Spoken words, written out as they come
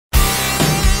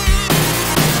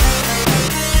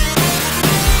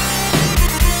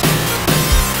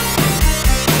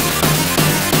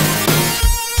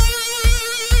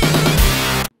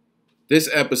This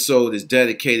episode is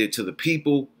dedicated to the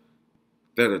people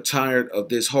that are tired of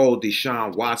this whole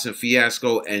Deshaun Watson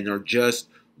fiasco and are just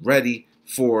ready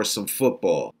for some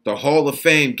football. The Hall of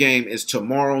Fame game is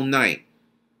tomorrow night.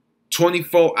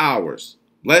 24 hours,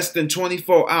 less than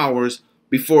 24 hours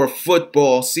before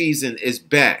football season is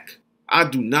back. I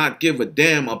do not give a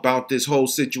damn about this whole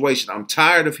situation. I'm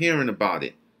tired of hearing about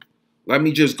it. Let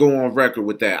me just go on record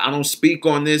with that. I don't speak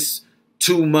on this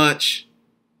too much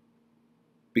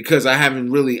because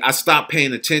I stopped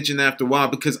paying attention after a while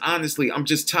because honestly, I'm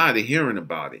just tired of hearing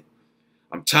about it.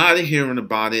 I'm tired of hearing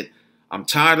about it. I'm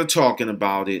tired of talking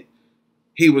about it.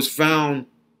 He was found,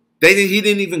 he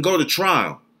didn't even go to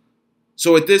trial.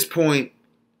 So at this point,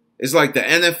 it's like the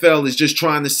NFL is just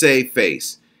trying to save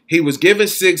face. He was given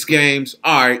 6 games.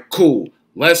 All right, cool.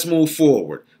 Let's move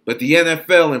forward. But the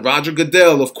NFL and Roger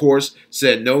Goodell, of course,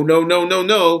 said, no.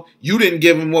 You didn't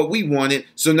give him what we wanted.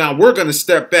 So now we're going to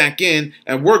step back in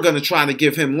and we're going to try to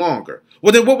give him longer.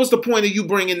 Well, then what was the point of you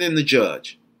bringing in the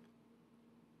judge?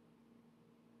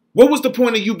 What was the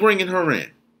point of you bringing her in?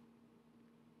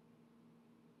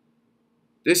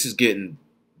 This is getting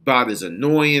about as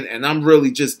annoying, and I'm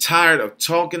really just tired of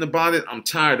talking about it. I'm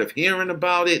tired of hearing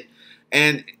about it,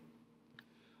 and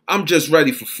I'm just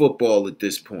ready for football at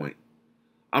this point.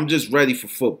 I'm just ready for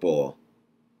football.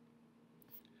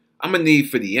 I'm going to need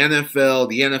for the NFL,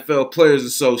 the NFL Players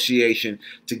Association,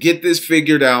 to get this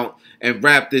figured out and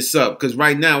wrap this up. Because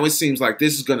right now it seems like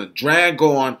this is going to drag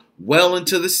on well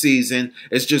into the season.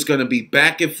 It's just going to be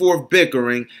back and forth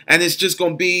bickering. And it's just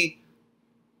going to be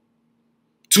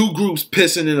 2 groups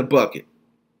pissing in a bucket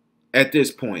at this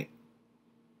point.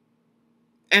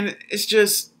 And it's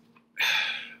just...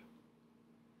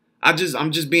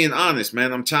 I'm just being honest,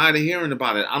 man. I'm tired of hearing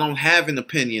about it. I don't have an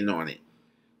opinion on it.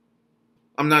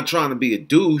 I'm not trying to be a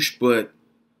douche, but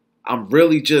I'm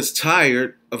really just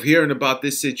tired of hearing about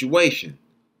this situation.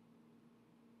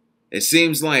 It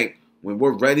seems like when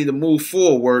we're ready to move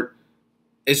forward,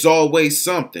 it's always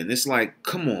something. It's like,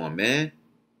 come on, man.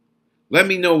 Let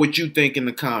me know what you think in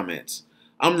the comments.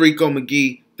 I'm Rico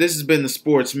McGee. This has been the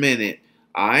Sports Minute.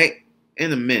 All right?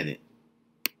 In a minute.